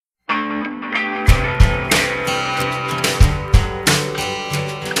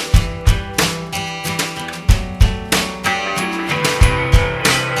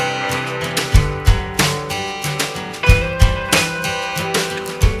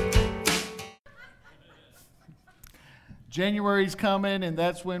January's coming, and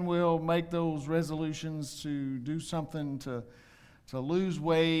that's when we'll make those resolutions to do something to lose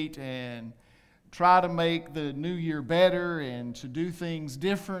weight and try to make the new year better and to do things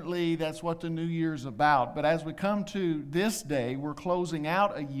differently. That's what the new year's about. But as we come to this day, we're closing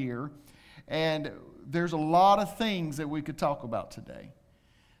out a year, and there's a lot of things that we could talk about today.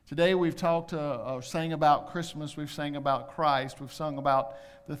 Today we've sang about Christmas, we've sang about Christ, we've sung about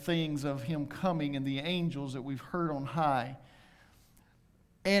the things of Him coming and the angels that we've heard on high.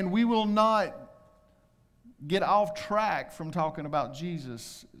 And we will not get off track from talking about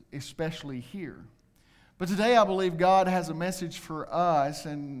Jesus, especially here. But today I believe God has a message for us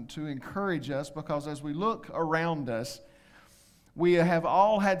and to encourage us, because as we look around us, we have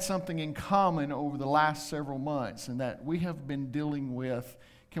all had something in common over the last several months, and that we have been dealing with,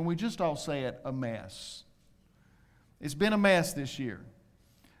 can we just all say it, a mess. It's been a mess this year.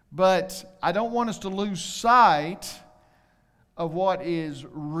 But I don't want us to lose sight of what is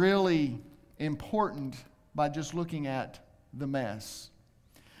really important by just looking at the mess.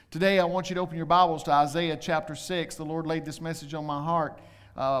 Today I want you to open your Bibles to Isaiah chapter 6. The Lord laid this message on my heart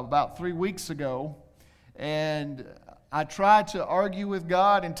about 3 weeks ago. And I tried to argue with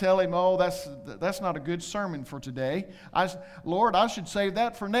God and tell Him, that's not a good sermon for today. Lord, I should save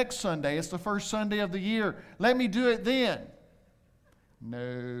that for next Sunday. It's the first Sunday of the year. Let me do it then.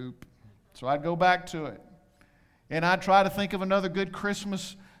 Nope. So I'd go back to it. And I'd try to think of another good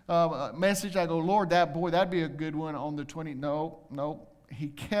Christmas message. I go, Lord, that'd be a good one on the 20th. No. He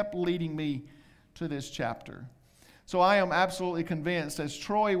kept leading me to this chapter. So I am absolutely convinced, as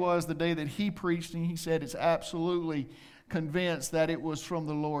Troy was the day that he preached, and he said it's absolutely convinced that it was from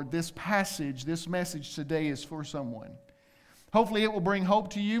the Lord. This passage, this message today is for someone. Hopefully it will bring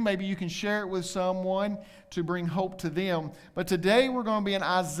hope to you. Maybe you can share it with someone to bring hope to them. But today we're going to be in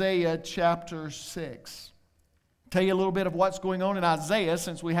Isaiah chapter 6. Tell you a little bit of what's going on in Isaiah,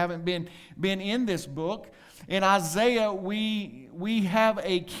 since we haven't been in this book. In Isaiah, we have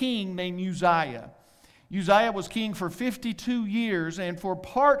a king named Uzziah. Uzziah was king for 52 years, and for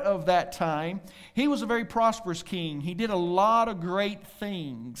part of that time, he was a very prosperous king. He did a lot of great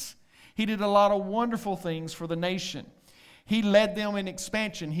things. He did a lot of wonderful things for the nation. He led them in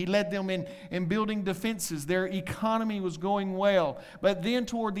expansion. He led them in building defenses. Their economy was going well. But then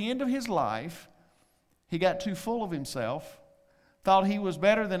toward the end of his life, he got too full of himself, thought he was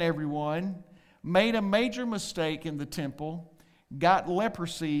better than everyone, made a major mistake in the temple, got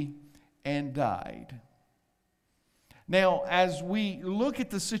leprosy, and died. Now, as we look at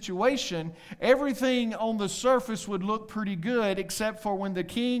the situation, everything on the surface would look pretty good, except for when the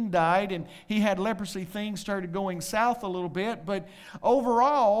king died and he had leprosy, things started going south a little bit. But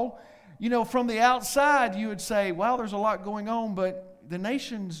overall, from the outside, you would say, wow, there's a lot going on, but the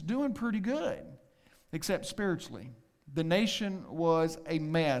nation's doing pretty good, except spiritually. The nation was a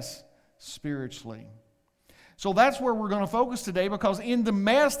mess spiritually. So that's where we're going to focus today, because in the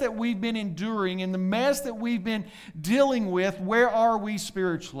mess that we've been enduring, in the mess that we've been dealing with, where are we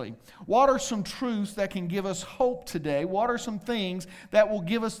spiritually? What are some truths that can give us hope today? What are some things that will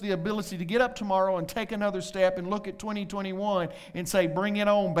give us the ability to get up tomorrow and take another step and look at 2021 and say, bring it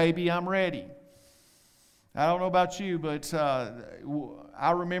on, baby, I'm ready. I don't know about you, but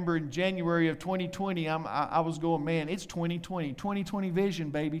I remember in January of 2020, I was going, man, it's 2020. 2020 vision,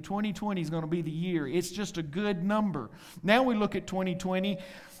 baby. 2020 is going to be the year. It's just a good number. Now we look at 2020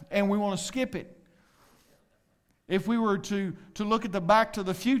 and we want to skip it. If we were to look at the Back to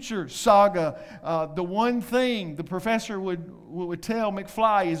the Future saga, the one thing the professor would tell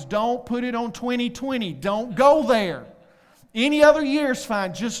McFly is, don't put it on 2020. Don't go there. Any other year's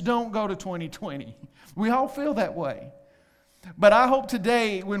fine. Just don't go to 2020. We all feel that way. But I hope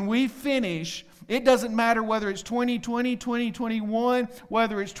today, when we finish, it doesn't matter whether it's 2020, 2021,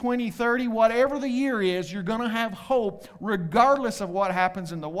 whether it's 2030, whatever the year is, you're going to have hope regardless of what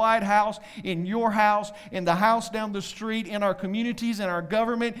happens in the White House, in your house, in the house down the street, in our communities, in our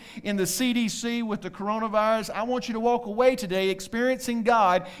government, in the CDC with the coronavirus. I want you to walk away today experiencing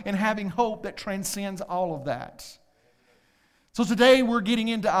God and having hope that transcends all of that. So today we're getting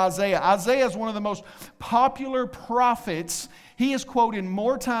into Isaiah. Isaiah is one of the most popular prophets. He is quoted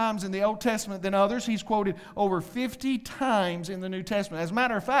more times in the Old Testament than others. He's quoted over 50 times in the New Testament. As a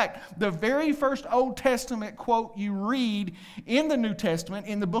matter of fact, the very first Old Testament quote you read in the New Testament,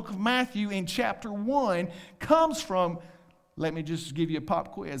 in the book of Matthew in chapter 1, comes from, let me just give you a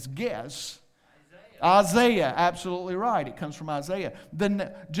pop quiz, guess. Isaiah, absolutely right. It comes from Isaiah.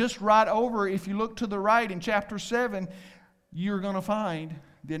 Then just right over, if you look to the right in chapter 7, you're going to find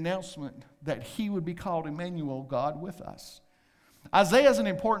the announcement that he would be called Emmanuel, God with us. Isaiah is an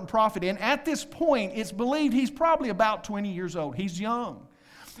important prophet, and at this point, it's believed he's probably about 20 years old. He's young.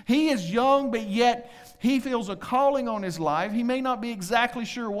 He is young, but yet he feels a calling on his life. He may not be exactly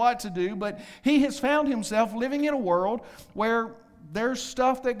sure what to do, but he has found himself living in a world where there's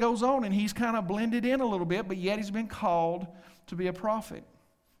stuff that goes on, and he's kind of blended in a little bit, but yet he's been called to be a prophet.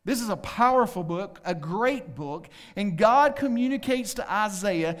 This is a powerful book, a great book, and God communicates to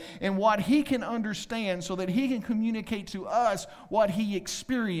Isaiah in what he can understand so that he can communicate to us what he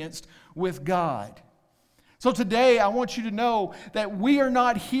experienced with God. So today I want you to know that we are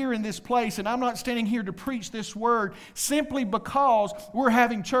not here in this place, and I'm not standing here to preach this word simply because we're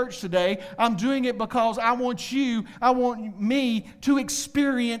having church today. I'm doing it because I want me to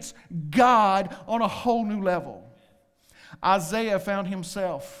experience God on a whole new level. Isaiah found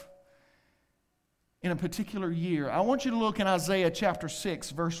himself in a particular year. I want you to look in Isaiah chapter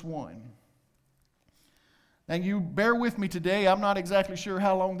 6, verse 1. Now you bear with me today. I'm not exactly sure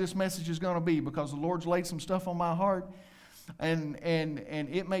how long this message is going to be because the Lord's laid some stuff on my heart. And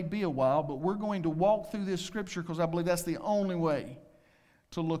it may be a while, but we're going to walk through this scripture because I believe that's the only way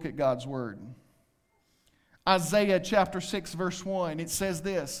to look at God's Word. Isaiah chapter 6, verse 1, it says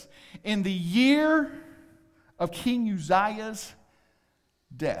this: in the year of King Uzziah's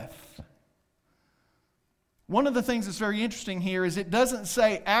death. One of the things that's very interesting here is it doesn't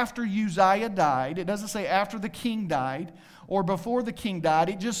say after Uzziah died. It doesn't say after the king died or before the king died.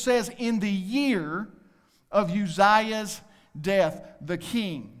 It just says in the year of Uzziah's death, the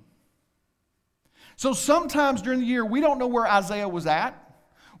king. So sometimes during the year, we don't know where Isaiah was at.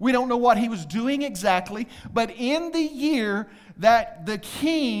 We don't know what he was doing exactly. But in the year that the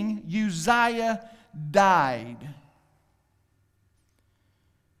king Uzziah died.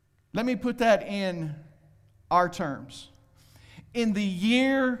 Let me put that in our terms. In the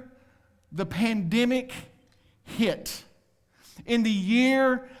year the pandemic hit, in the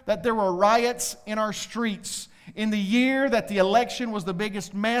year that there were riots in our streets, in the year that the election was the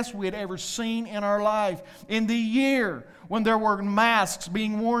biggest mess we had ever seen in our life, in the year when there were masks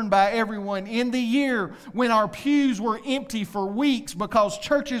being worn by everyone, in the year when our pews were empty for weeks because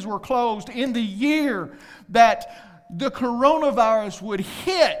churches were closed, in the year that the coronavirus would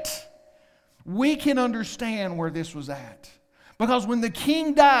hit, we can understand where this was at. Because when the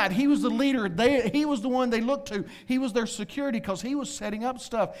king died, he was the leader. He was the one they looked to. He was their security because he was setting up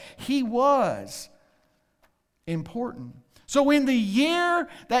stuff. He was important. So in the year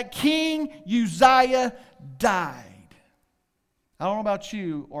that King Uzziah died, I don't know about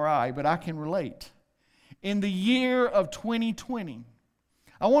you or I, but I can relate. In the year of 2020,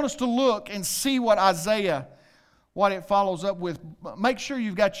 I want us to look and see what it follows up with. Make sure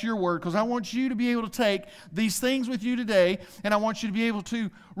you've got your word, because I want you to be able to take these things with you today, and I want you to be able to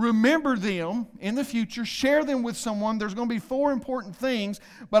remember them in the future, share them with someone. There's going to be 4 important things,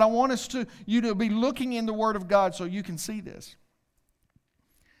 but I want you to be looking in the Word of God so you can see this.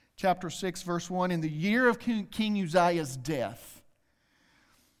 Chapter 6, verse 1, in the year of King Uzziah's death,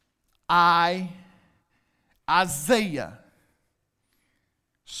 Isaiah,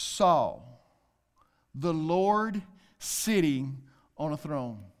 saw the Lord sitting on a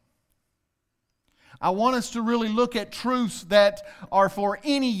throne. I want us to really look at truths that are for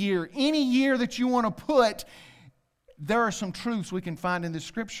any year that you want to put. There are some truths we can find in the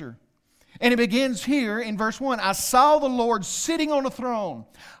scripture. And it begins here in verse 1. I saw the Lord sitting on a throne,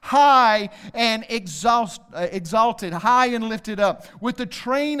 high and exalted, high and lifted up, with the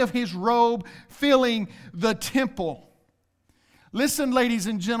train of his robe filling the temple. Listen, ladies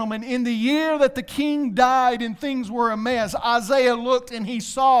and gentlemen, in the year that the king died and things were a mess, Isaiah looked and he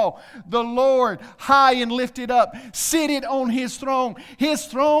saw the Lord high and lifted up, seated on his throne. His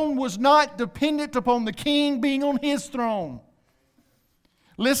throne was not dependent upon the king being on his throne.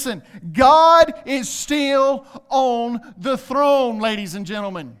 Listen, God is still on the throne, ladies and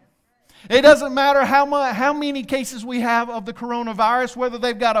gentlemen. It doesn't matter how many cases we have of the coronavirus, whether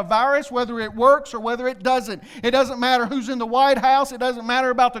they've got a virus, whether it works or whether it doesn't. It doesn't matter who's in the White House. It doesn't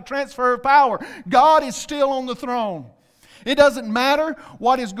matter about the transfer of power. God is still on the throne. It doesn't matter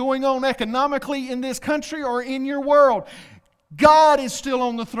what is going on economically in this country or in your world. God is still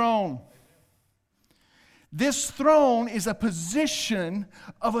on the throne. This throne is a position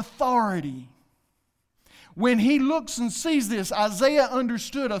of authority. When he looks and sees this, Isaiah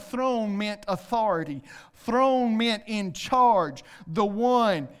understood a throne meant authority. Throne meant in charge, the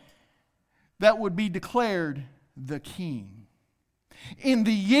one that would be declared the king. In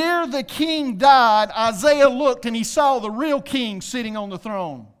the year the king died, Isaiah looked and he saw the real king sitting on the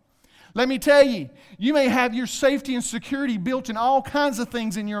throne. Let me tell you, you may have your safety and security built in all kinds of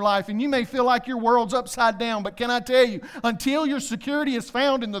things in your life, and you may feel like your world's upside down, but can I tell you, until your security is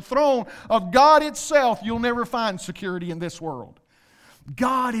found in the throne of God itself, you'll never find security in this world.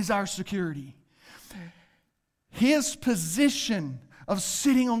 God is our security. His position of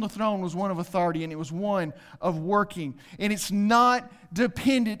sitting on the throne was one of authority, and it was one of working. And it's not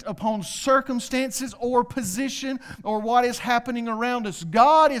dependent upon circumstances or position or what is happening around us.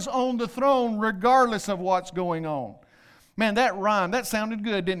 God is on the throne regardless of what's going on. Man, that rhymed. That sounded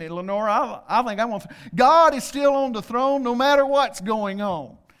good, didn't it, Lenora? I think I want. God is still on the throne no matter what's going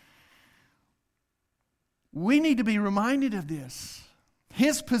on. We need to be reminded of this.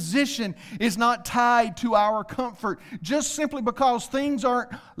 His position is not tied to our comfort just simply because things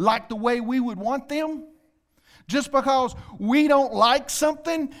aren't like the way we would want them. Just because we don't like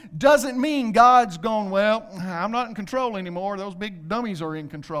something doesn't mean God's gone, well, I'm not in control anymore. Those big dummies are in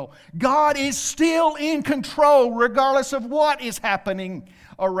control. God is still in control regardless of what is happening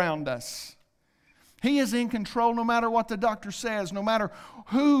around us. He is in control no matter what the doctor says, no matter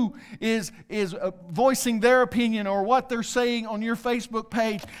who is voicing their opinion or what they're saying on your Facebook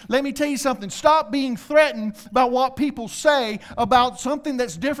page. Let me tell you something. Stop being threatened by what people say about something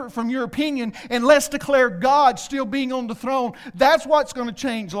that's different from your opinion, and let's declare God still being on the throne. That's what's going to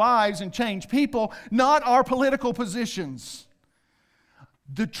change lives and change people, not our political positions.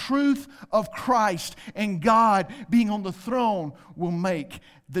 The truth of Christ and God being on the throne will make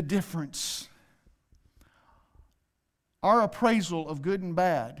the difference. Our appraisal of good and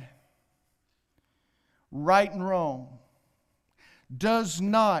bad, right and wrong, does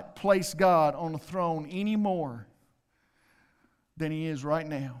not place God on the throne any more than He is right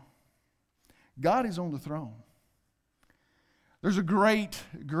now. God is on the throne. There's a great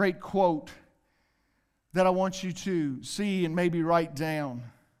quote that I want you to see and maybe write down.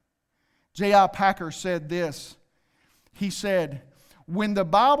 J.I. Packer said this. He said, when the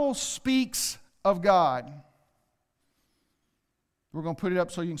Bible speaks of God, we're going to put it up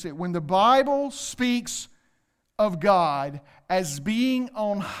so you can see it. When the Bible speaks of God as being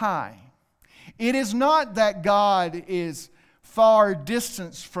on high, it is not that God is far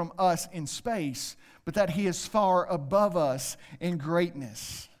distant from us in space, but that He is far above us in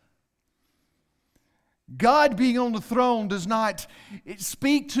greatness. God being on the throne does not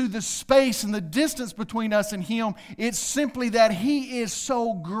speak to the space and the distance between us and Him. It's simply that He is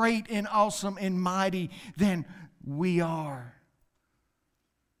so great and awesome and mighty than we are.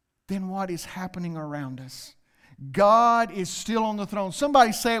 Than what is happening around us. God is still on the throne.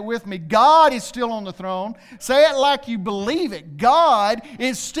 Somebody say it with me. God is still on the throne. Say it like you believe it. God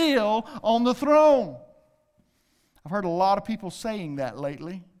is still on the throne. I've heard a lot of people saying that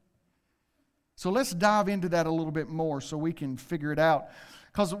lately. So let's dive into that a little bit more so we can figure it out.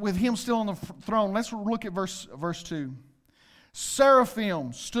 Because with Him still on the throne, let's look at verse 2.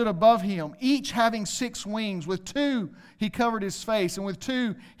 Seraphim stood above Him, each having 6 wings. With 2 He covered His face, and with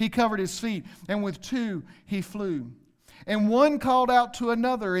 2 He covered His feet, and with 2 He flew. And one called out to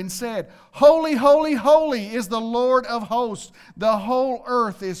another and said, Holy, holy, holy is the Lord of hosts. The whole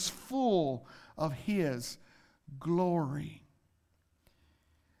earth is full of His glory.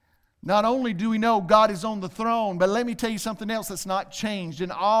 Not only do we know God is on the throne, but let me tell you something else that's not changed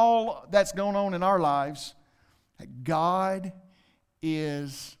in all that's going on in our lives. That God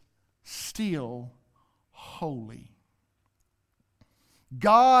is still holy.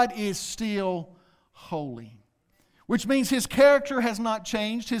 God is still holy. Which means His character has not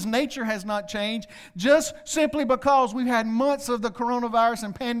changed. His nature has not changed. Just simply because we've had months of the coronavirus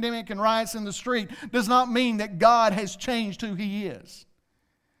and pandemic and riots in the street does not mean that God has changed who He is.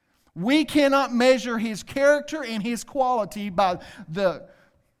 We cannot measure His character and His quality by the,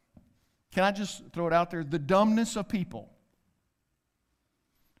 can I just throw it out there, the dumbness of people.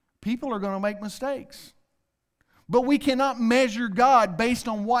 People are going to make mistakes. But we cannot measure God based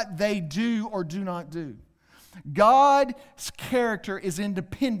on what they do or do not do. God's character is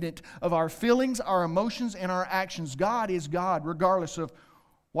independent of our feelings, our emotions, and our actions. God is God regardless of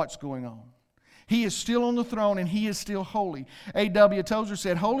what's going on. He is still on the throne and He is still holy. A.W. Tozer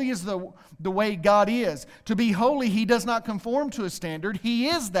said, holy is the way God is. To be holy, He does not conform to a standard. He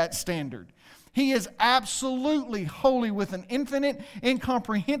is that standard. He is absolutely holy with an infinite,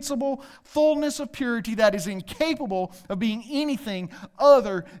 incomprehensible fullness of purity that is incapable of being anything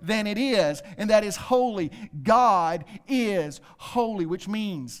other than it is, and that is holy. God is holy, which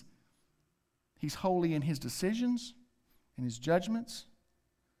means He's holy in His decisions, in His judgments.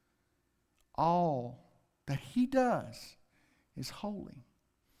 All that He does is holy.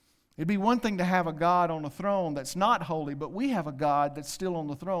 It'd be one thing to have a God on a throne that's not holy, but we have a God that's still on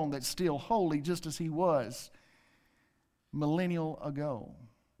the throne that's still holy, just as He was millennial ago.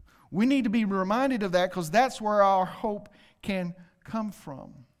 We need to be reminded of that because that's where our hope can come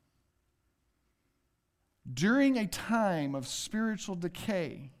from. During a time of spiritual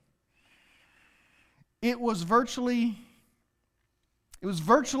decay, it was virtually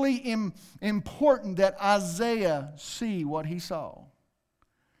important that Isaiah see what he saw.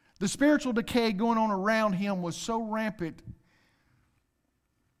 The spiritual decay going on around him was so rampant.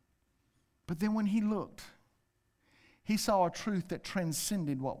 But then when he looked, he saw a truth that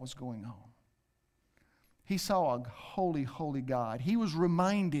transcended what was going on. He saw a holy, holy God. He was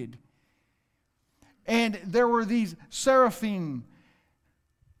reminded. And there were these seraphim.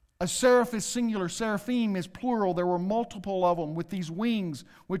 A seraph is singular, seraphim is plural. There were multiple of them with these wings.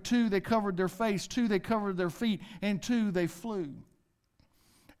 With 2 they covered their face, 2 they covered their feet, and 2 they flew.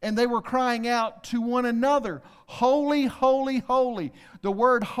 And they were crying out to one another, holy, holy, holy. The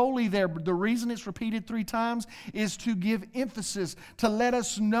word holy there, the reason it's repeated 3 times is to give emphasis, to let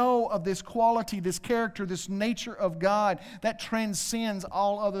us know of this quality, this character, this nature of God that transcends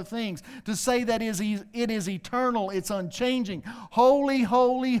all other things. To say that it is eternal, it's unchanging. Holy,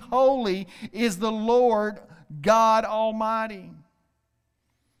 holy, holy is the Lord God Almighty.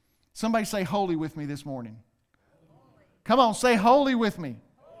 Somebody say holy with me this morning. Come on, say holy with me.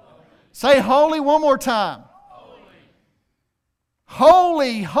 Say holy one more time.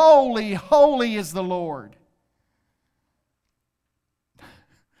 Holy, holy, holy is the Lord.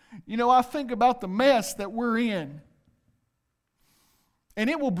 You know, I think about the mess that we're in, and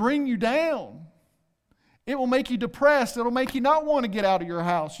it will bring you down. It will make you depressed. It'll make you not want to get out of your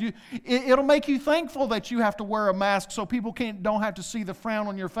house. It'll make you thankful that you have to wear a mask so people don't have to see the frown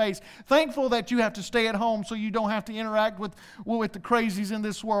on your face. Thankful that you have to stay at home so you don't have to interact with the crazies in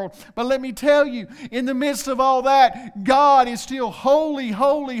this world. But let me tell you, in the midst of all that, God is still holy,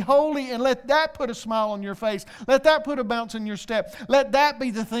 holy, holy, and let that put a smile on your face. Let that put a bounce in your step. Let that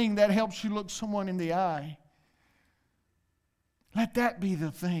be the thing that helps you look someone in the eye. Let that be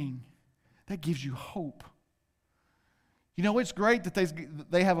the thing that gives you hope. You know, it's great that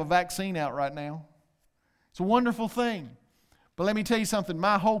they have a vaccine out right now. It's a wonderful thing. But let me tell you something.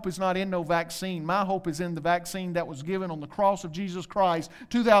 My hope is not in no vaccine. My hope is in the vaccine that was given on the cross of Jesus Christ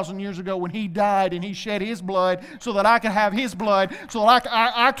 2,000 years ago when He died and He shed His blood so that I could have His blood, so that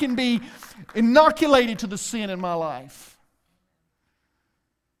I can be inoculated to the sin in my life.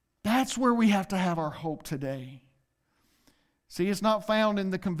 That's where we have to have our hope today. See, it's not found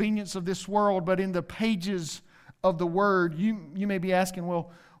in the convenience of this world, but in the pages of the Word. You may be asking,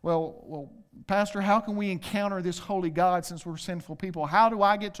 well, Pastor, how can we encounter this holy God since we're sinful people? How do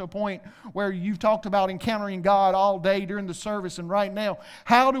I get to a point where you've talked about encountering God all day during the service and right now?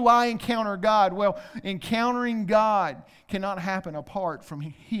 How do I encounter God? Well, encountering God cannot happen apart from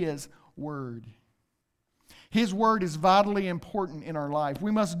His Word. His Word is vitally important in our life.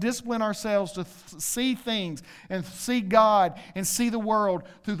 We must discipline ourselves to see things and see God and see the world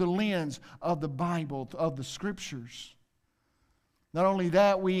through the lens of the Bible, of the Scriptures. Not only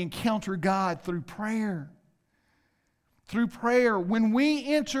that, we encounter God through prayer. Through prayer. When we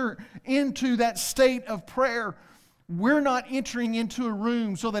enter into that state of prayer, we're not entering into a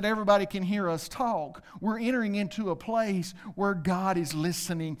room so that everybody can hear us talk. We're entering into a place where God is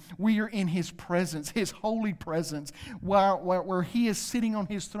listening. We are in His presence, His holy presence, where He is sitting on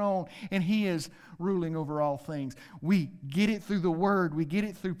His throne and He is ruling over all things. We get it through the Word, we get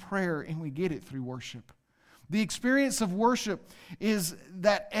it through prayer, and we get it through worship. The experience of worship is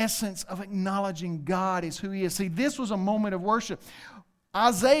that essence of acknowledging God is who He is. See, this was a moment of worship.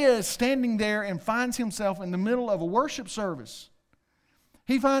 Isaiah is standing there and finds himself in the middle of a worship service.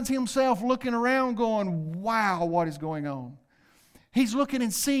 He finds himself looking around going, wow, what is going on? He's looking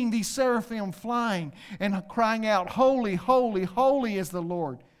and seeing these seraphim flying and crying out, holy, holy, holy is the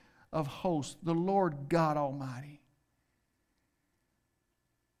Lord of hosts, the Lord God Almighty.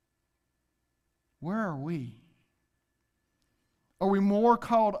 Where are we? Are we more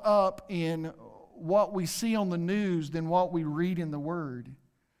caught up in what we see on the news than what we read in the Word?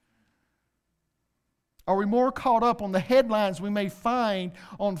 Are we more caught up on the headlines we may find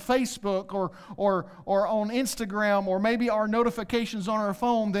on Facebook or on Instagram, or maybe our notifications on our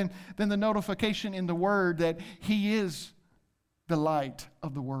phone than the notification in the Word that He is the light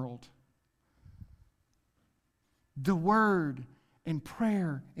of the world? The Word and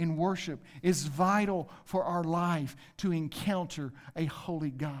prayer and worship is vital for our life to encounter a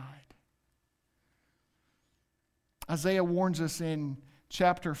holy God. Isaiah warns us in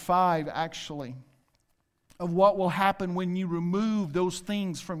chapter 5, actually, of what will happen when you remove those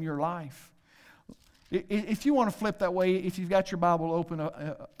things from your life. If you want to flip that way, if you've got your Bible open,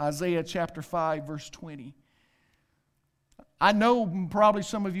 Isaiah chapter 5, verse 20. I know probably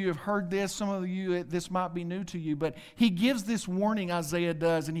some of you have heard this, some of you, this might be new to you, but he gives this warning, Isaiah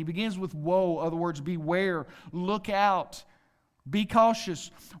does, and he begins with woe, in other words, beware, look out, be cautious.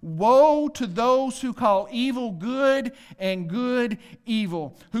 Woe to those who call evil good and good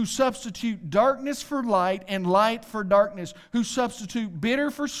evil, who substitute darkness for light and light for darkness, who substitute bitter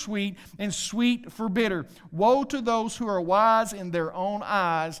for sweet and sweet for bitter. Woe to those who are wise in their own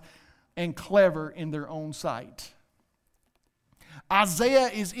eyes and clever in their own sight. Isaiah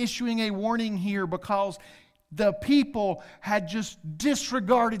is issuing a warning here because the people had just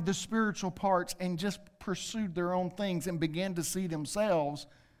disregarded the spiritual parts and just pursued their own things and began to see themselves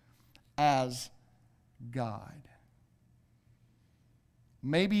as God.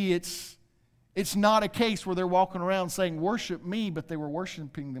 Maybe it's not a case where they're walking around saying, worship me, but they were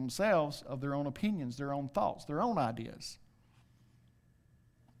worshiping themselves of their own opinions, their own thoughts, their own ideas.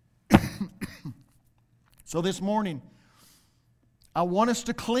 So this morning, I want us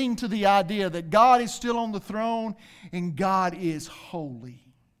to cling to the idea that God is still on the throne and God is holy.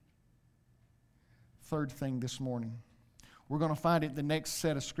 Third thing this morning, we're going to find it in the next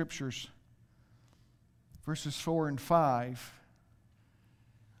set of scriptures, verses 4 and 5.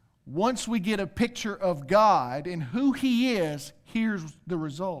 Once we get a picture of God and who He is, here's the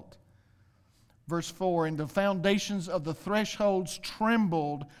result. Verse 4, and the foundations of the thresholds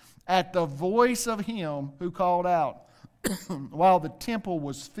trembled at the voice of Him who called out, while the temple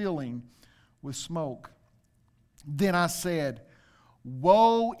was filling with smoke. Then I said,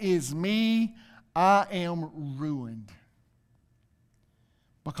 woe is me, I am ruined,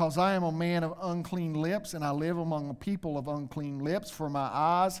 because I am a man of unclean lips, and I live among a people of unclean lips, for my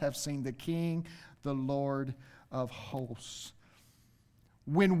eyes have seen the King, the Lord of hosts.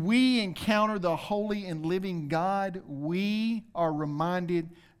 When we encounter the holy and living God, we are reminded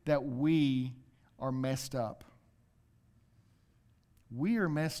that we are messed up. We are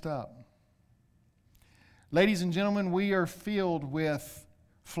messed up. Ladies and gentlemen, we are filled with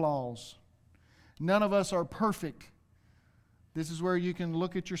flaws. None of us are perfect. This is where you can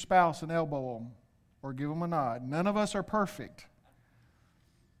look at your spouse and elbow them or give them a nod. None of us are perfect.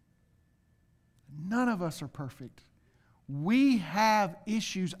 None of us are perfect. We have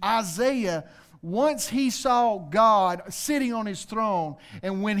issues. Isaiah, once he saw God sitting on His throne,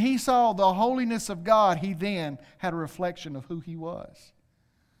 and when he saw the holiness of God, he then had a reflection of who He was.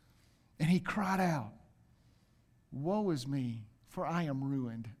 And he cried out, woe is me, for I am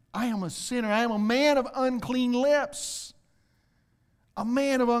ruined. I am a sinner. I am a man of unclean lips. A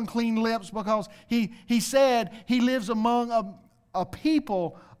man of unclean lips, because he said he lives among a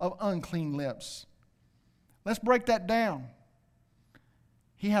people of unclean lips. Let's break that down.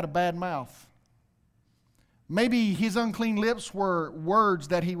 He had a bad mouth. Maybe his unclean lips were words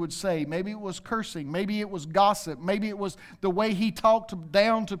that he would say. Maybe it was cursing. Maybe it was gossip. Maybe it was the way he talked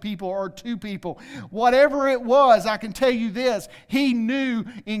down to people or to people. Whatever it was, I can tell you this. He knew,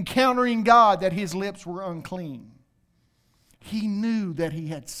 encountering God, that his lips were unclean. He knew that he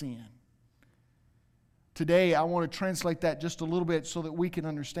had sinned. Today, I want to translate that just a little bit so that we can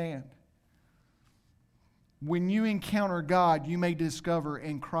understand. When you encounter God, you may discover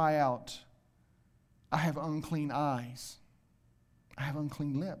and cry out, I have unclean eyes. I have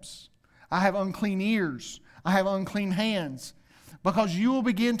unclean lips. I have unclean ears. I have unclean hands. Because you will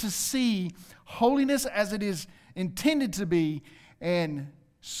begin to see holiness as it is intended to be and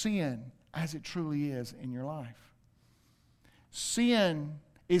sin as it truly is in your life. Sin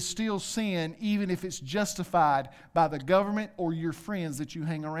is still sin even if it's justified by the government or your friends that you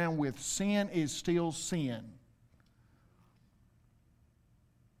hang around with. Sin is still sin.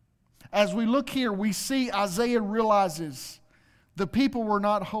 As we look here, we see Isaiah realizes the people were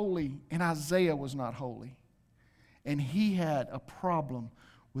not holy and Isaiah was not holy. And he had a problem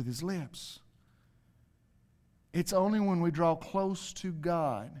with his lips. It's only when we draw close to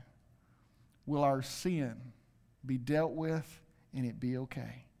God will our sin be dealt with and it be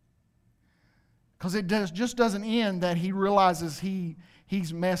okay. Because it just doesn't end that he realizes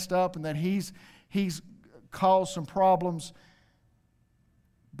he's messed up and that he's caused some problems.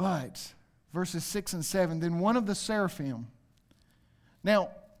 But, verses 6 and 7, then one of the seraphim. Now,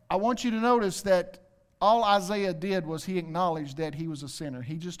 I want you to notice that all Isaiah did was he acknowledged that he was a sinner.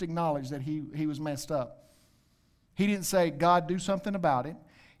 He just acknowledged that he was messed up. He didn't say, God, do something about it.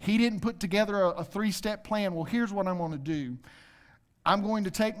 He didn't put together a three-step plan. Well, here's what I'm going to do. I'm going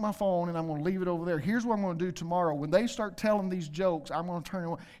to take my phone and I'm going to leave it over there. Here's what I'm going to do tomorrow. When they start telling these jokes, I'm going to turn it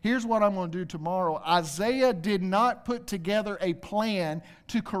on. Here's what I'm going to do tomorrow. Isaiah did not put together a plan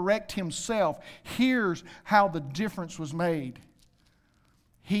to correct himself. Here's how the difference was made.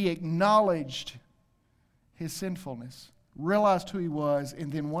 He acknowledged his sinfulness, realized who he was,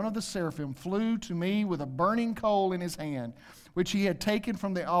 and then one of the seraphim flew to me with a burning coal in his hand, which he had taken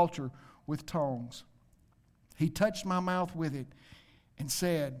from the altar with tongs. He touched my mouth with it and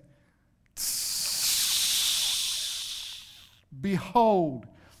said, "Behold,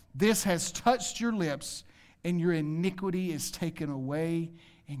 this has touched your lips, and your iniquity is taken away,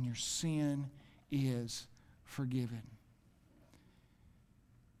 and your sin is forgiven."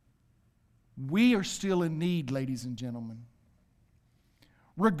 We are still in need, ladies and gentlemen.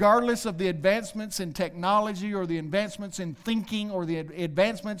 Regardless of the advancements in technology or the advancements in thinking or the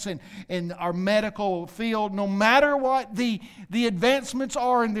advancements in our medical field, no matter what the advancements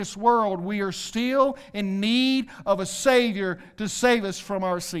are in this world, we are still in need of a Savior to save us from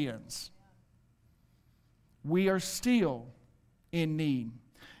our sins. We are still in need.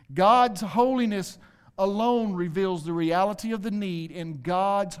 God's holiness alone reveals the reality of the need, and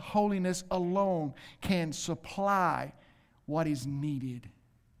God's holiness alone can supply what is needed.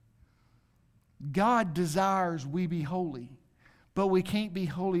 God desires we be holy, but we can't be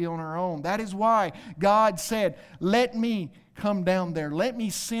holy on our own. That is why God said, "Let me come down there. Let me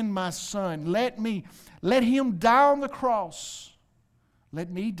send my Son. Let Him die on the cross.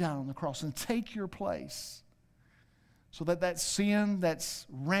 Let me die on the cross and take your place, so that sin that's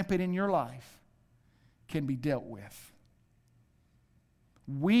rampant in your life can be dealt with."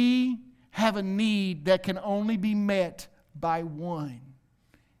 We have a need that can only be met by one.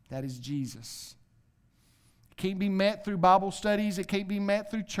 That is Jesus. It can't be met through Bible studies. It can't be met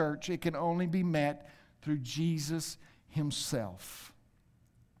through church. It can only be met through Jesus Himself.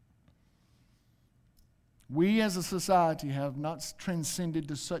 We as a society have not transcended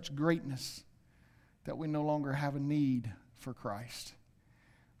to such greatness that we no longer have a need for Christ.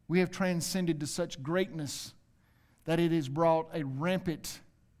 We have transcended to such greatness that it has brought a rampant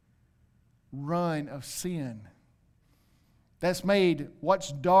run of sin that's made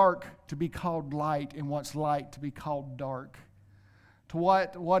what's dark to be called light and what's light to be called dark, to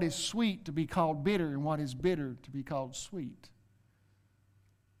what is sweet to be called bitter and what is bitter to be called sweet.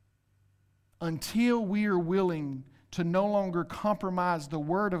 Until we are willing to no longer compromise the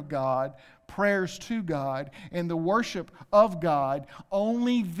Word of God, prayers to God, and the worship of God,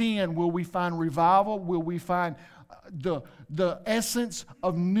 only then will we find revival, will we find the essence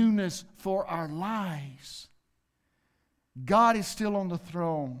of newness for our lives. God is still on the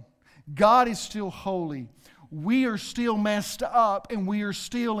throne. God is still holy. We are still messed up and we are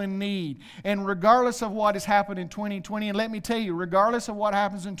still in need. And regardless of what has happened in 2020, and let me tell you, regardless of what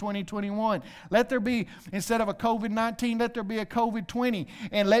happens in 2021, let there be, instead of a COVID-19, let there be a COVID-20.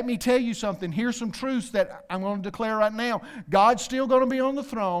 And let me tell you something. Here's some truths that I'm going to declare right now. God's still going to be on the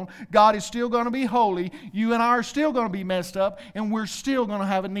throne. God is still going to be holy. You and I are still going to be messed up. And we're still going to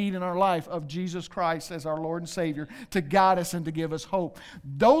have a need in our life of Jesus Christ as our Lord and Savior to guide us and to give us hope.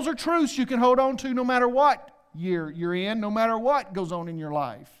 Those are truths you can hold on to no matter what year you're in, no matter what goes on in your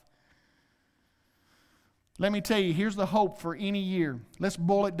life. Let me tell you, here's the hope for any year. Let's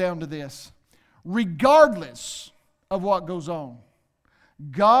boil it down to this. Regardless of what goes on,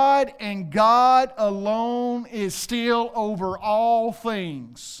 God and God alone is still over all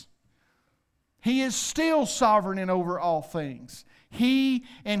things. He is still sovereign and over all things. He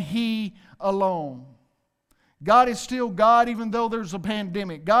and He alone. God is still God even though there's a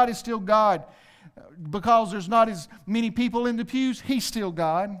pandemic. God is still God. Because there's not as many people in the pews, He's still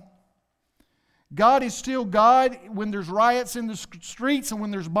God. God is still God when there's riots in the streets and when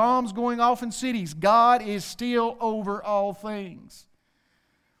there's bombs going off in cities. God is still over all things.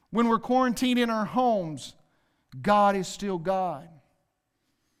 When we're quarantined in our homes, God is still God.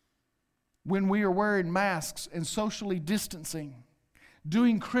 When we are wearing masks and socially distancing,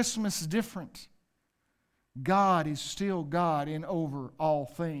 doing Christmas different, God is still God and over all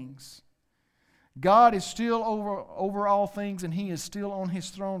things. God is still over all things, and He is still on His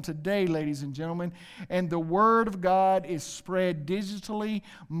throne today, ladies and gentlemen. And the Word of God is spread digitally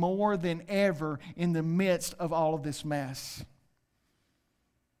more than ever in the midst of all of this mess.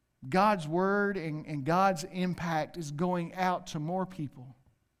 God's Word and God's impact is going out to more people.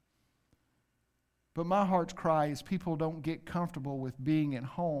 But my heart's cry is people don't get comfortable with being at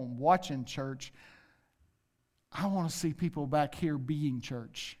home, watching church. I want to see people back here being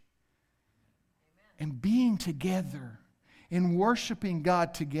church. And being together and worshiping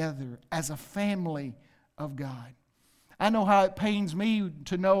God together as a family of God. I know how it pains me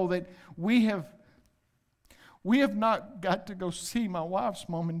to know that we have not got to go see my wife's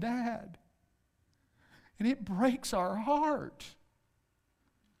mom and dad. And it breaks our heart.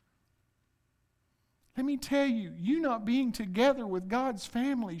 Let me tell you, you not being together with God's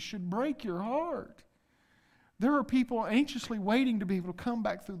family should break your heart. There are people anxiously waiting to be able to come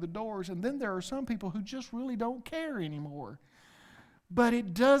back through the doors, and then there are some people who just really don't care anymore. But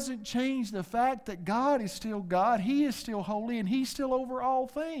it doesn't change the fact that God is still God, He is still holy, and He's still over all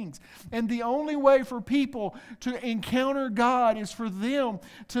things. And the only way for people to encounter God is for them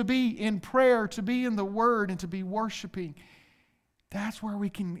to be in prayer, to be in the Word, and to be worshiping. That's where we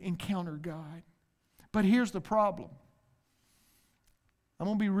can encounter God. But here's the problem. I'm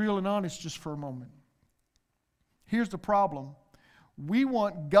going to be real and honest just for a moment. Here's the problem. We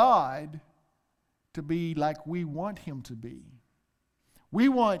want God to be like we want Him to be. We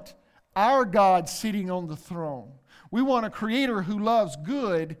want our God sitting on the throne. We want a Creator who loves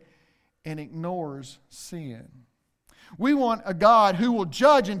good and ignores sin. We want a God who will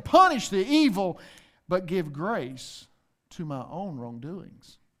judge and punish the evil, but give grace to my own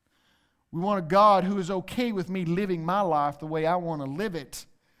wrongdoings. We want a God who is okay with me living my life the way I want to live it,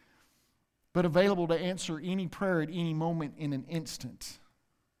 but available to answer any prayer at any moment in an instant.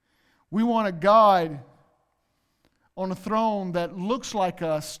 We want a God on a throne that looks like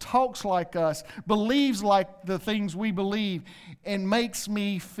us, talks like us, believes like the things we believe, and makes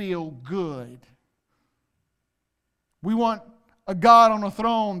me feel good. We want a God on a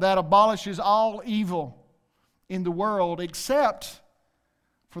throne that abolishes all evil in the world except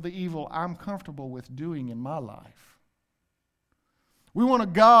for the evil I'm comfortable with doing in my life. We want a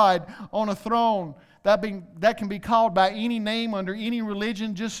God on a throne that can be called by any name under any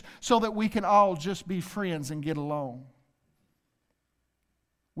religion just so that we can all just be friends and get along.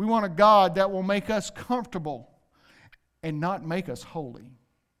 We want a God that will make us comfortable and not make us holy.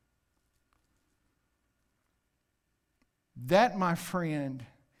 That, my friend,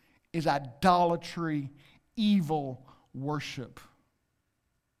 is idolatry, evil worship.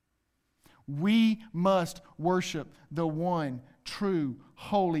 We must worship the one true,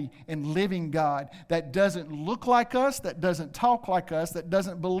 holy, and living God that doesn't look like us, that doesn't talk like us, that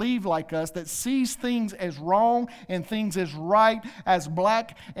doesn't believe like us, that sees things as wrong and things as right, as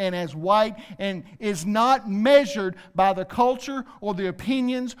black and as white, and is not measured by the culture or the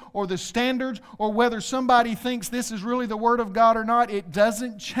opinions or the standards or whether somebody thinks this is really the Word of God or not. It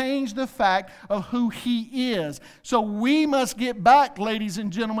doesn't change the fact of who He is. So we must get back, ladies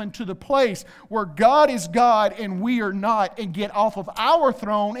and gentlemen, to the place where God is God and we are not, and get off of our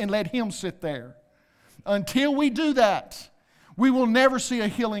throne and let Him sit there. Until we do that, we will never see a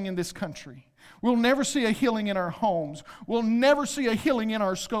healing in this country. We'll never see a healing in our homes. We'll never see a healing in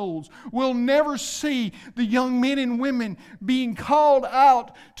our schools. We'll never see the young men and women being called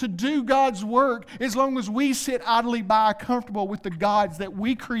out to do God's work as long as we sit idly by comfortable with the gods that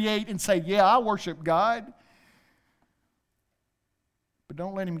we create and say, yeah, I worship God. But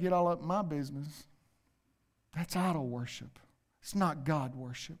don't let Him get all up in my business. That's idol worship. It's not God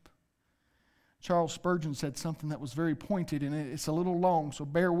worship. Charles Spurgeon said something that was very pointed, and it's a little long, so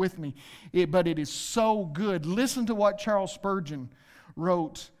bear with me. But it is so good. Listen to what Charles Spurgeon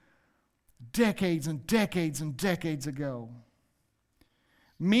wrote decades and decades and decades ago.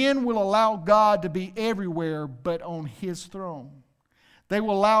 Men will allow God to be everywhere but on His throne. They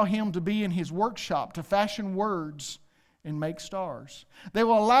will allow Him to be in His workshop to fashion words and make stars. They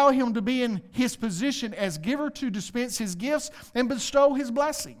will allow Him to be in His position as giver to dispense His gifts and bestow His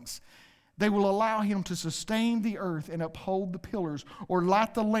blessings. They will allow Him to sustain the earth and uphold the pillars, or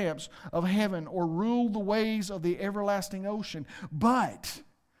light the lamps of heaven, or rule the ways of the everlasting ocean. But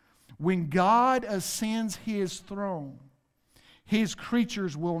when God ascends His throne, His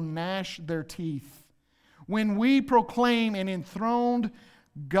creatures will gnash their teeth. When we proclaim an enthroned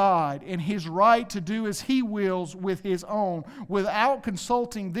God and His right to do as He wills with His own without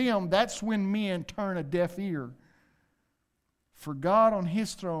consulting them, that's when men turn a deaf ear. For God on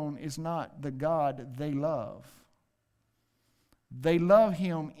His throne is not the God they love. They love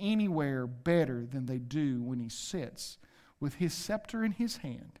Him anywhere better than they do when He sits with His scepter in His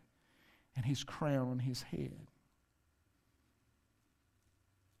hand and His crown on His head.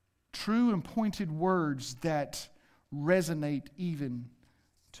 True and pointed words that resonate even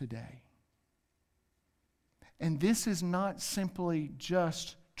today. And this is not simply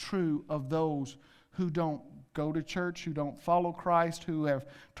just true of those who don't go to church, who don't follow Christ, who have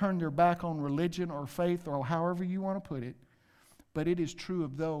turned their back on religion or faith, or however you want to put it, but it is true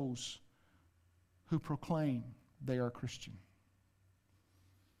of those who proclaim they are Christian.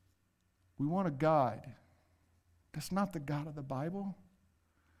 We want a God That's not the God of the Bible.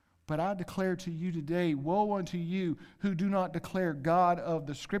 But I declare to you today, woe unto you who do not declare God of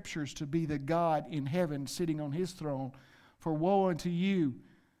the Scriptures to be the God in heaven sitting on His throne. For woe unto you,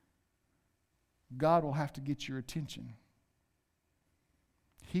 God will have to get your attention.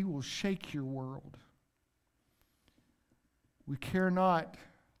 He will shake your world. We care not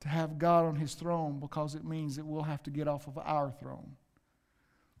to have God on His throne because it means that we'll have to get off of our throne.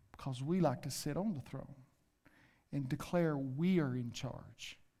 Because we like to sit on the throne and declare we are in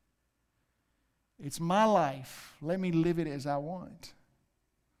charge. It's my life. Let me live it as I want.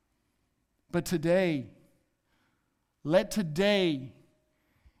 But today, let today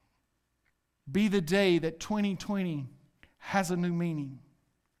be the day that 2020 has a new meaning.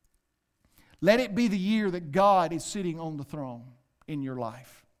 Let it be the year that God is sitting on the throne in your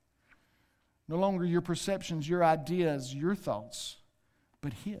life. No longer your perceptions, your ideas, your thoughts,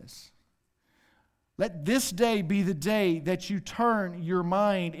 but His. Let this day be the day that you turn your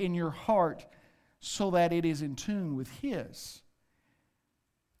mind and your heart so that it is in tune with His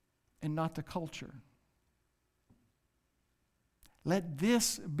and not the culture. Let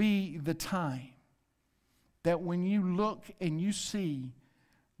this be the time that when you look and you see,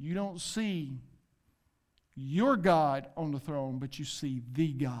 you don't see your God on the throne, but you see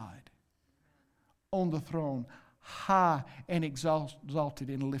the God on the throne, high and exalted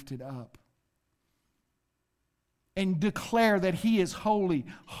and lifted up. And declare that He is holy,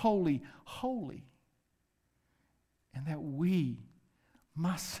 holy, holy. And that we,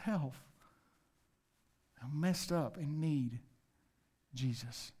 myself, are messed up and need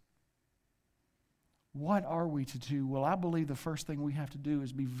Jesus. What are we to do? Well, I believe the first thing we have to do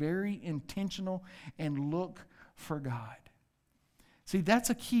is be very intentional and look for God. See, that's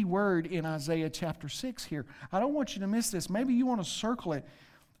a key word in Isaiah chapter 6 here. I don't want you to miss this. Maybe you want to circle it.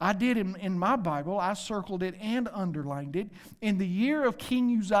 I did in my Bible. I circled it and underlined it. In the year of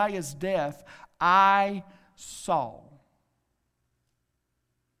King Uzziah's death, I saw.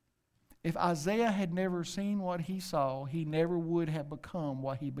 If Isaiah had never seen what he saw, he never would have become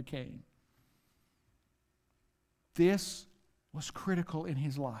what he became. This was critical in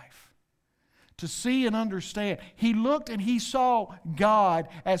his life. To see and understand. He looked and he saw God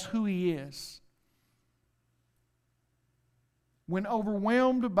as who He is. When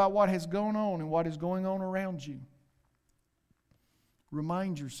overwhelmed by what has gone on and what is going on around you,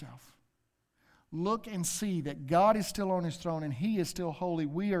 remind yourself. Look and see that God is still on His throne and He is still holy.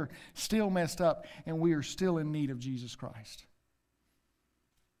 We are still messed up and we are still in need of Jesus Christ.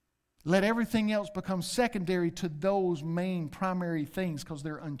 Let everything else become secondary to those main primary things because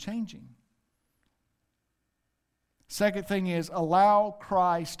they're unchanging. Second thing is, allow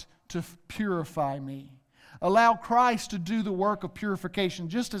Christ to purify me. Allow Christ to do the work of purification.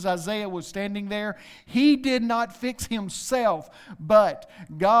 Just as Isaiah was standing there, he did not fix himself, but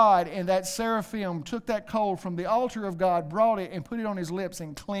God and that seraphim took that coal from the altar of God, brought it and put it on his lips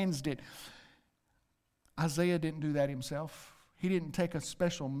and cleansed it. Isaiah didn't do that himself. He didn't take a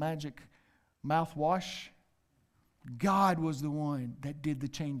special magic mouthwash. God was the one that did the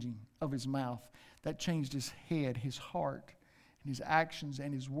changing of his mouth. That changed his head, his heart, and his actions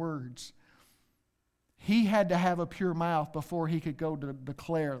and his words. He had to have a pure mouth before he could go to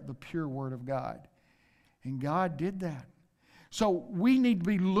declare the pure word of God. And God did that. So we need to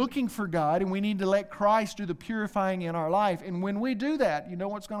be looking for God, and we need to let Christ do the purifying in our life. And when we do that, you know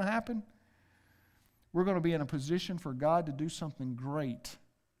what's going to happen? We're going to be in a position for God to do something great.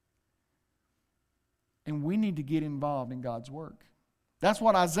 And we need to get involved in God's work. That's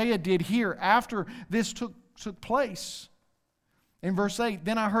what Isaiah did here after this took place. In verse 8,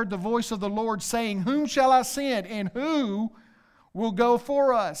 then I heard the voice of the Lord saying, whom shall I send, and who will go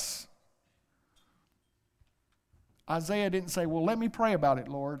for us? Isaiah didn't say, well, let me pray about it,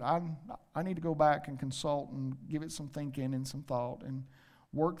 Lord. I need to go back and consult and give it some thinking and some thought and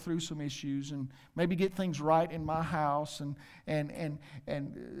work through some issues and maybe get things right in my house and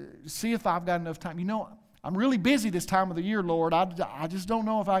see if I've got enough time. You know, I'm really busy this time of the year, Lord. I just don't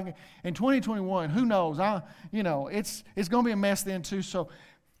know if I can. In 2021, who knows? It's going to be a mess then too. So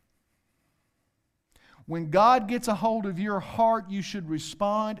when God gets a hold of your heart, you should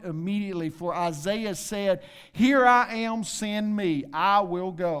respond immediately. For Isaiah said, here I am, send me. I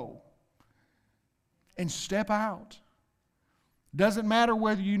will go. And step out. Doesn't matter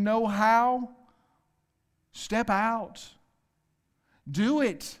whether you know how. Step out. Do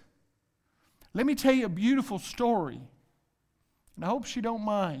it. Let me tell you a beautiful story, and I hope she don't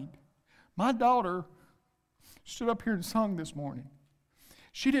mind. My daughter stood up here and sung this morning.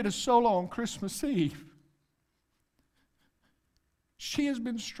 She did a solo on Christmas Eve. She has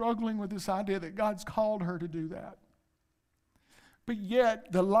been struggling with this idea that God's called her to do that. But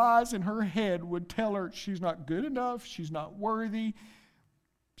yet, the lies in her head would tell her she's not good enough, she's not worthy,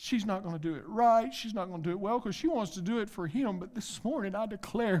 she's not going to do it right, she's not going to do it well, because she wants to do it for Him. But this morning, I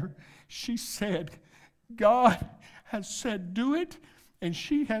declare, she said, God has said, do it, and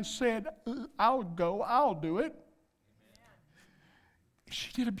she has said, I'll go, I'll do it.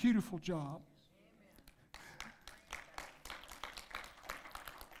 She did a beautiful job.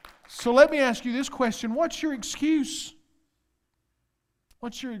 So let me ask you this question. What's your excuse?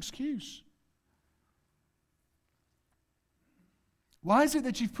 What's your excuse? Why is it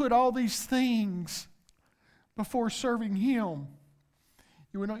that you've put all these things before serving Him?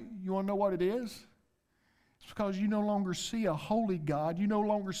 You want to know what it is? It's because you no longer see a holy God. You no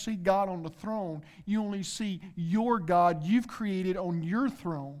longer see God on the throne. You only see your God you've created on your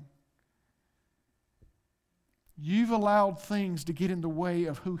throne. You've allowed things to get in the way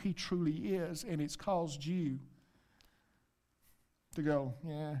of who He truly is, and it's caused you to go,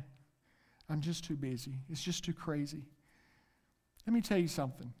 yeah, I'm just too busy. It's just too crazy. Let me tell you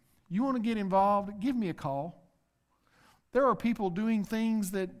something. You want to get involved? Give me a call. There are people doing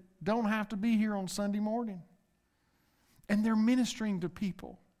things that don't have to be here on Sunday morning, and they're ministering to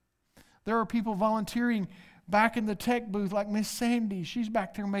people. There are people volunteering back in the tech booth like Miss Sandy. She's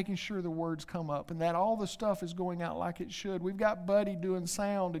back there making sure the words come up and that all the stuff is going out like it should. We've got Buddy doing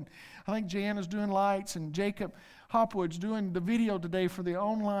sound, and I think Jana's doing lights, and Jacob Hopwood's doing the video today for the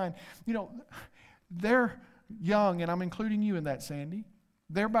online. You know, they're young, and I'm including you in that, Sandy.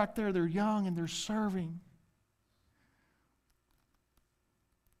 They're back there, they're young, and they're serving.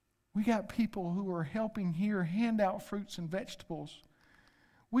 We got people who are helping here hand out fruits and vegetables.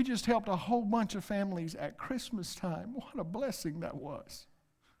 We just helped a whole bunch of families at Christmas time. What a blessing that was.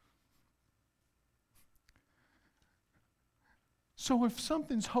 So if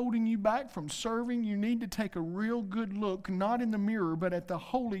something's holding you back from serving, you need to take a real good look, not in the mirror, but at the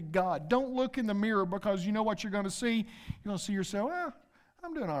holy God. Don't look in the mirror, because you know what you're going to see? You're going to see yourself,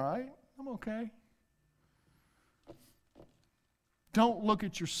 I'm doing all right. I'm okay. Don't look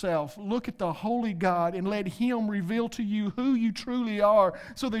at yourself. Look at the holy God and let Him reveal to you who you truly are,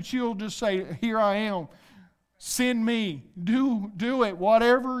 so that you'll just say, here I am. Send me. Do it.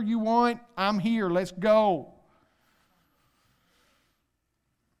 Whatever you want, I'm here. Let's go.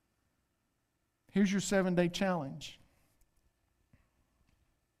 Here's your 7-day challenge.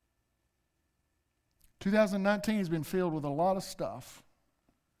 2019 has been filled with a lot of stuff.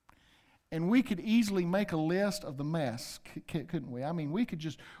 And we could easily make a list of the mess, couldn't we? I mean, we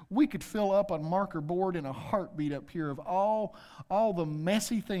could fill up a marker board in a heartbeat up here of all the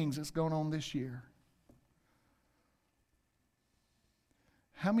messy things that's going on this year.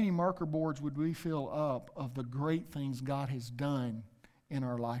 How many marker boards would we fill up of the great things God has done in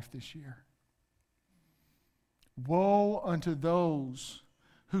our life this year? Woe unto those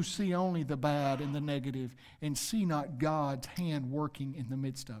who see only the bad and the negative and see not God's hand working in the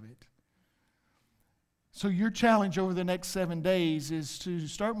midst of it. So your challenge over the next 7 days is to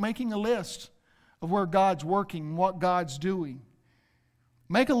start making a list of where God's working, what God's doing.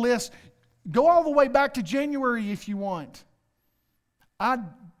 Make a list. Go all the way back to January if you want. I'd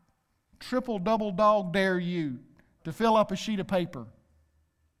triple, double dog dare you to fill up a sheet of paper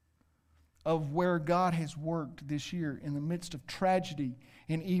of where God has worked this year in the midst of tragedy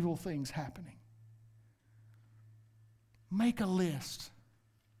and evil things happening. Make a list.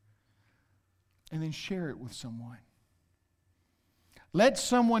 And then share it with someone. Let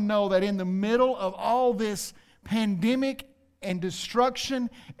someone know that in the middle of all this pandemic and destruction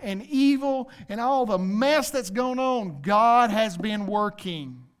and evil and all the mess that's going on, God has been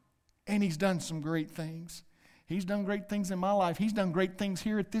working. And He's done some great things. He's done great things in my life. He's done great things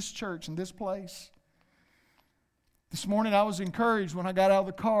here at this church and this place. This morning I was encouraged when I got out of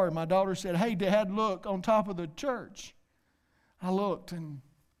the car, and my daughter said, "Hey, Dad, look on top of the church." I looked, and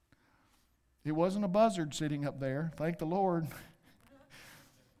it wasn't a buzzard sitting up there, thank the Lord.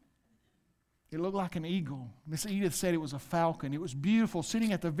 It looked like an eagle. Miss Edith said it was a falcon. It was beautiful,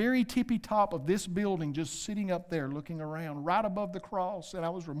 sitting at the very tippy top of this building, just sitting up there looking around, right above the cross. And I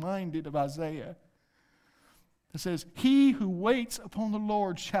was reminded of Isaiah. It says, "He who waits upon the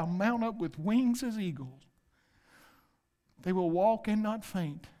Lord shall mount up with wings as eagles. They will walk and not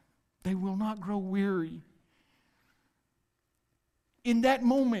faint. They will not grow weary." In that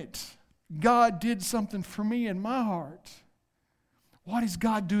moment, God did something for me in my heart. What is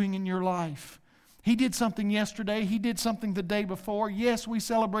God doing in your life? He did something yesterday. He did something the day before. Yes, we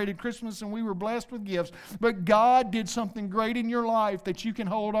celebrated Christmas and we were blessed with gifts. But God did something great in your life that you can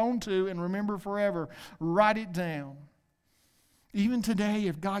hold on to and remember forever. Write it down. Even today,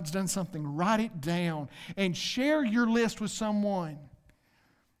 if God's done something, write it down and share your list with someone.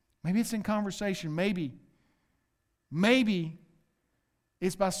 Maybe it's in conversation. Maybe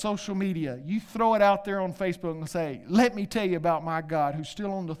it's by social media. You throw it out there on Facebook and say, let me tell you about my God who's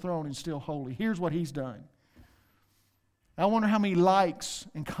still on the throne and still holy. Here's what He's done. I wonder how many likes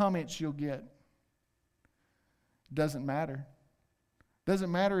and comments you'll get. Doesn't matter.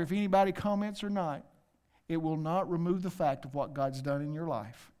 Doesn't matter if anybody comments or not. It will not remove the fact of what God's done in your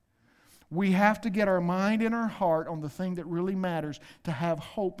life. We have to get our mind and our heart on the thing that really matters to have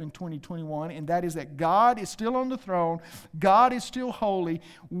hope in 2021, and that is that God is still on the throne, God is still holy,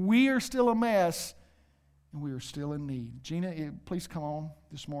 we are still a mess, and we are still in need. Gina, please come on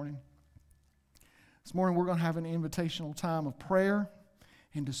this morning. This morning we're going to have an invitational time of prayer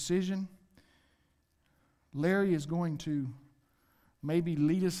and decision. Larry is going to maybe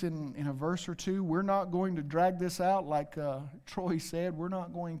lead us in a verse or two. We're not going to drag this out like Troy said. We're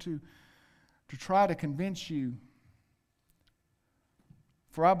not going to try to convince you.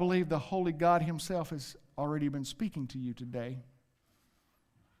 For I believe the Holy God Himself has already been speaking to you today.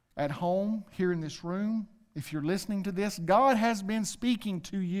 At home, here in this room, if you're listening to this, God has been speaking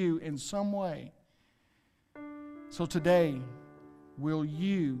to you in some way. So today, will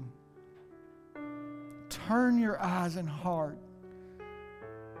you turn your eyes and heart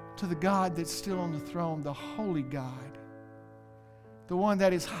to the God that's still on the throne, the holy God, the one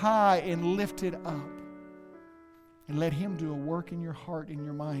that is high and lifted up, and let Him do a work in your heart, in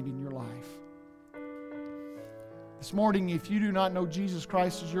your mind, in your life. This morning, if you do not know Jesus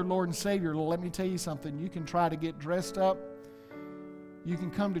Christ as your Lord and Savior, let me tell you something. You can try to get dressed up. You can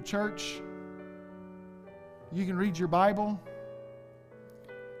come to church. You can read your Bible.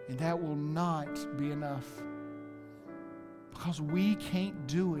 And that will not be enough. Because we can't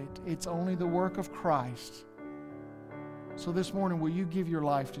do it. It's only the work of Christ. So this morning, will you give your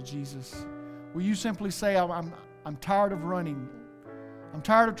life to Jesus? Will you simply say, I'm tired of running. I'm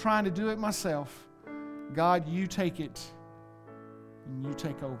tired of trying to do it myself. God, you take it and you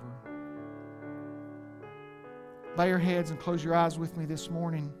take over. Bow your heads and close your eyes with me this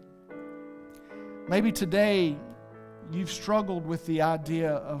morning. Maybe today you've struggled with the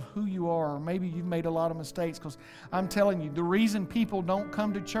idea of who you are, or maybe you've made a lot of mistakes, because I'm telling you, the reason people don't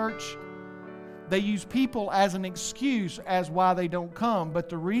come to church, they use people as an excuse as why they don't come. But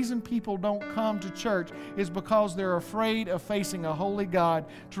the reason people don't come to church is because they're afraid of facing a holy God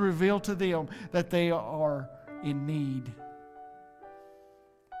to reveal to them that they are in need.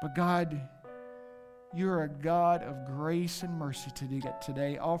 But God, you're a God of grace and mercy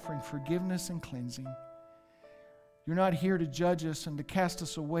today, offering forgiveness and cleansing. You're not here to judge us and to cast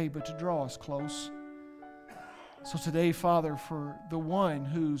us away, but to draw us close. So today, Father, for the one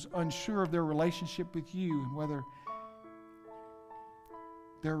who's unsure of their relationship with you and whether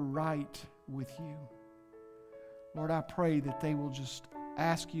they're right with you, Lord, I pray that they will just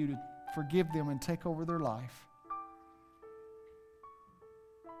ask you to forgive them and take over their life.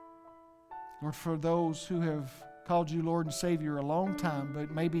 Lord, for those who have called you Lord and Savior a long time, but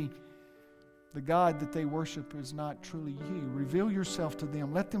maybe the God that they worship is not truly you, reveal yourself to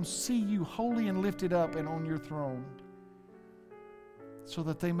them. Let them see you holy and lifted up and on your throne, so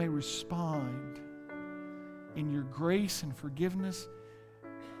that they may respond in your grace and forgiveness.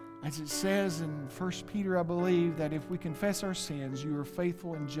 As it says in 1 Peter, I believe, that if we confess our sins, you are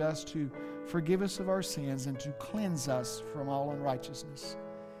faithful and just to forgive us of our sins and to cleanse us from all unrighteousness.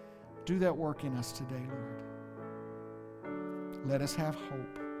 Do that work in us today, Lord. Let us have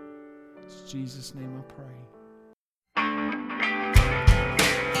hope. In Jesus' name I pray.